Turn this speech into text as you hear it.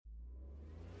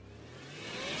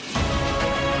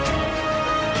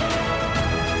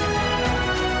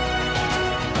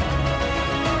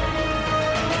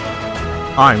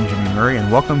I'm Jimmy Murray,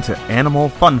 and welcome to Animal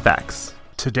Fun Facts.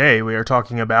 Today we are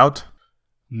talking about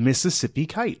Mississippi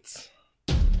kites.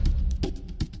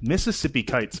 Mississippi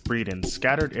kites breed in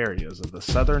scattered areas of the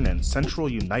southern and central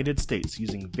United States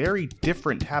using very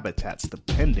different habitats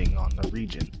depending on the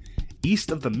region. East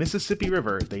of the Mississippi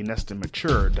River, they nest in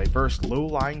mature, diverse,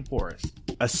 low-lying forests,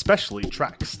 especially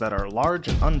tracts that are large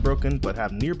and unbroken but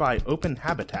have nearby open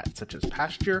habitats such as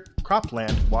pasture,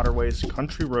 cropland, waterways,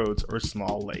 country roads, or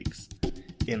small lakes.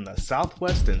 In the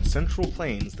southwest and central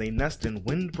plains, they nest in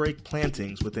windbreak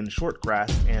plantings within short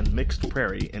grass and mixed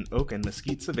prairie, in oak and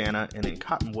mesquite savanna, and in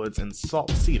cottonwoods and salt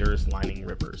cedars lining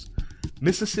rivers.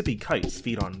 Mississippi kites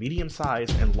feed on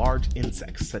medium-sized and large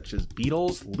insects such as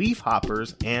beetles,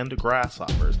 leafhoppers, and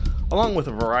grasshoppers, along with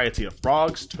a variety of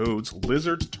frogs, toads,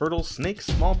 lizards, turtles, snakes,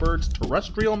 small birds,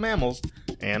 terrestrial mammals,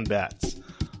 and bats.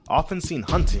 Often seen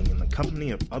hunting in the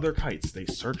company of other kites, they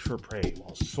search for prey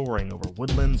while soaring over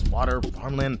woodlands, water,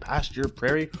 farmland, pasture,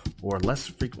 prairie, or less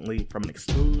frequently from an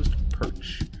exposed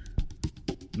perch.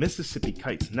 Mississippi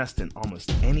kites nest in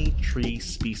almost any tree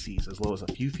species, as low as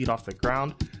a few feet off the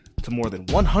ground to more than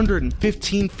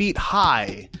 115 feet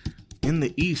high. In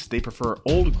the east, they prefer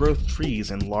old-growth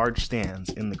trees and large stands.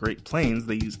 In the Great Plains,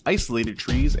 they use isolated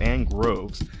trees and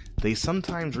groves. They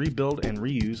sometimes rebuild and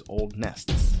reuse old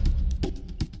nests.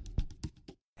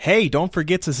 Hey, don't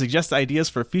forget to suggest ideas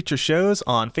for future shows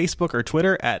on Facebook or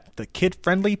Twitter at the Kid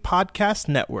Friendly Podcast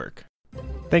Network.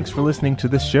 Thanks for listening to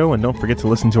this show, and don't forget to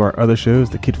listen to our other shows,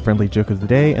 the Kid Friendly Joke of the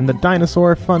Day and the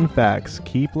Dinosaur Fun Facts.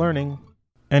 Keep learning.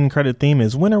 End credit theme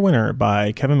is Winner Winner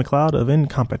by Kevin MacLeod of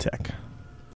Incompetech.